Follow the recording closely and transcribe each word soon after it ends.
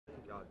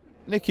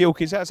Nicky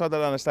Hawkins, outside the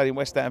London Stadium,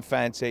 West Ham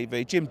Fan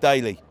TV. Jim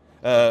Daly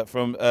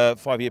from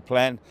 5-Year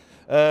Plan.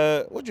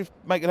 What do you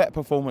make of that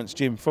performance,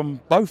 Jim, from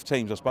both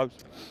teams, I suppose?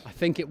 I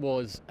think it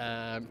was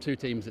two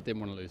teams that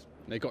didn't want to lose.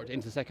 They got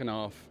into the second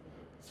half,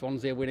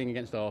 Swansea winning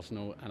against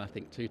Arsenal, and I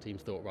think two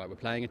teams thought, right, we're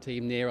playing a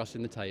team near us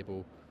in the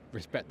table,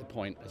 respect the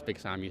point, as Big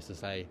Sam used to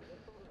say,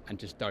 and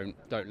just don't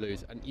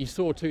lose. And you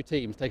saw two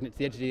teams taking it to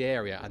the edge of the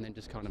area and then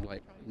just kind of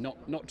like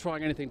not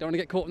trying anything, don't want to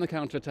get caught in the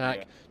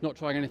counter-attack, not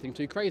trying anything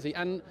too crazy.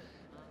 And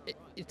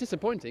it's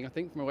disappointing, I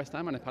think, from a West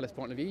Ham and a Palace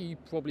point of view. You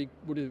probably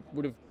would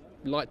have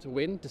liked to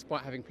win,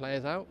 despite having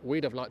players out.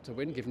 We'd have liked to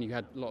win, given you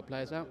had a lot of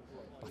players out.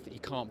 But I think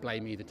you can't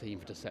blame either team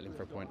for just settling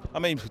for a point. I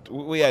mean,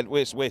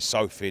 we're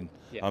so thin.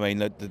 Yeah. I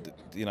mean,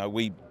 you know,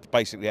 we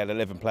basically had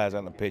 11 players out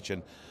on the pitch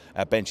and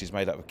our bench is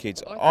made up of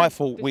kids. I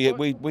thought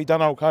we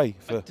done okay.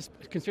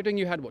 Considering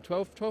you had, what,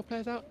 12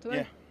 players out today?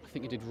 Yeah. I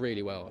think you did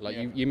really well. Like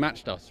you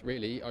matched us,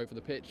 really, over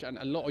the pitch. And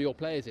a lot of your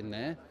players in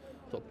there,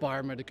 I thought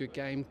Byram had a good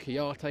game,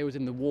 Kiyate was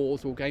in the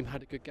wars all game,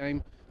 had a good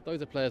game. Those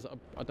are players that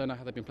I don't know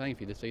how they've been playing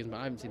for you this season, but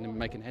I haven't seen them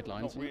making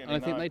headlines. Really, and I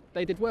think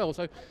they did well.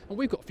 So, and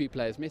we've got a few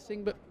players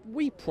missing, but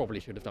we probably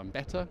should have done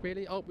better,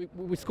 really.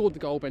 We scored the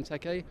goal,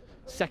 Benteke,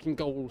 second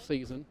goal all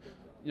season.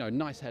 You know,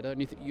 nice header,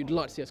 and you'd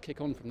like to see us kick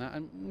on from that.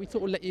 And we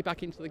sort of let you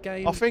back into the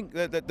game. I think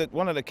that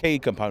one of the key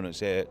components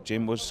here,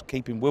 Jim, was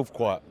keeping Wilf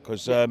quiet,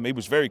 because he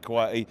was very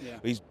quiet.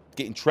 He's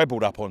getting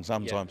trebled up on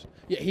sometimes.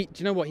 Yeah, do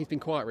you know what? He's been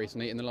quiet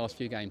recently in the last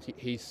few games.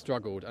 He's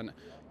struggled, and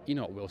you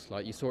know what Wilf's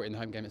like. You saw it in the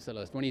home game at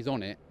Selhurst. When he's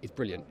on it, he's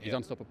brilliant. He's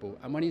unstoppable.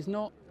 And when he's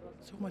not,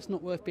 it's almost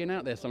not worth being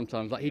out there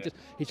sometimes. Like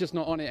he's just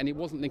not on it, and he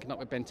wasn't linking up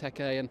with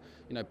Benteke. And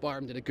you know,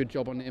 Byram did a good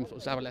job on him.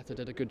 Sort of Zavaleta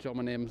did a good job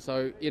on him.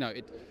 So you know,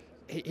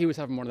 he was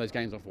having one of those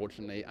games,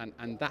 unfortunately,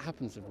 and that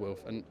happens with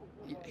Wilf. And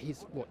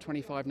he's what,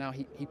 25 now.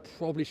 He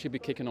probably should be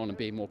kicking on and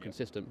being more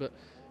consistent. But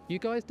you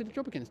guys did a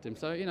job against him,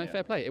 so you know,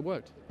 fair play. It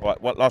worked.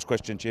 Right. Last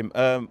question, Jim.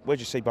 Where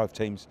do you see both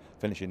teams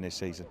finishing this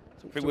season?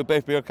 Think we'll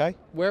both be okay?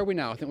 Where are we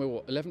now? I think we're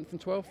what, 11th and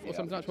 12th or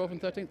something like 12th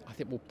and 13th. I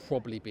think we'll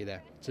probably be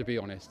there, to be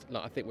honest.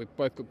 Like, I think we've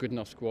both got good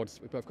enough squads.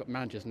 We've both got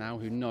managers now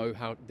who know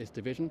how this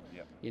division.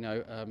 You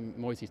know,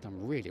 Moisey's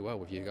done really well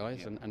with you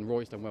guys, and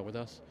Roy's done well with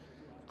us.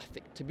 I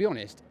think, to be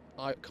honest,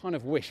 I kind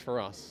of wish for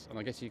us, and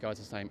I guess you guys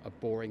are the same, a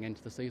boring end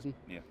to the season.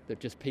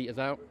 That just peters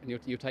out, and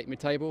you take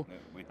mid-table.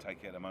 We take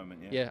it at the moment.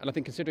 Yeah, and I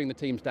think considering the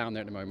teams down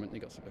there at the moment,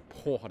 you've got a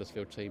poor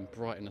Huddersfield team,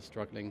 Brighton are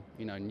struggling,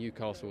 you know,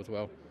 Newcastle as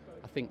well.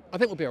 I think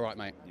we'll be all right,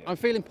 mate. I'm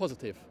feeling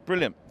positive.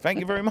 Brilliant. Thank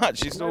you very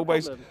much. It's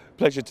always a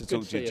pleasure to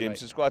talk to you, Jim. Mate.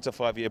 Subscribe to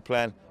 5-Year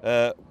Plan.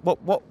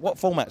 What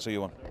formats are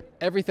you on?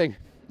 Everything,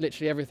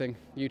 literally everything.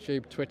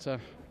 YouTube, Twitter,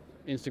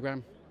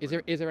 Instagram. Is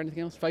there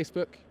anything else?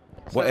 Facebook?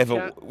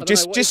 Whatever.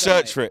 Snapchat? Just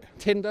search for it.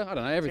 Tinder? I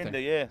don't know,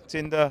 everything.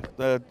 Tinder,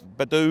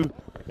 Badoo,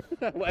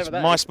 Whatever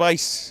that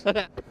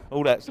MySpace,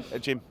 all that.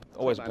 Jim,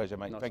 always a man. pleasure,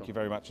 mate. Nice Thank one. you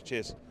very much.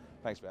 Cheers.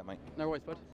 Thanks for that, mate. No worries, bud.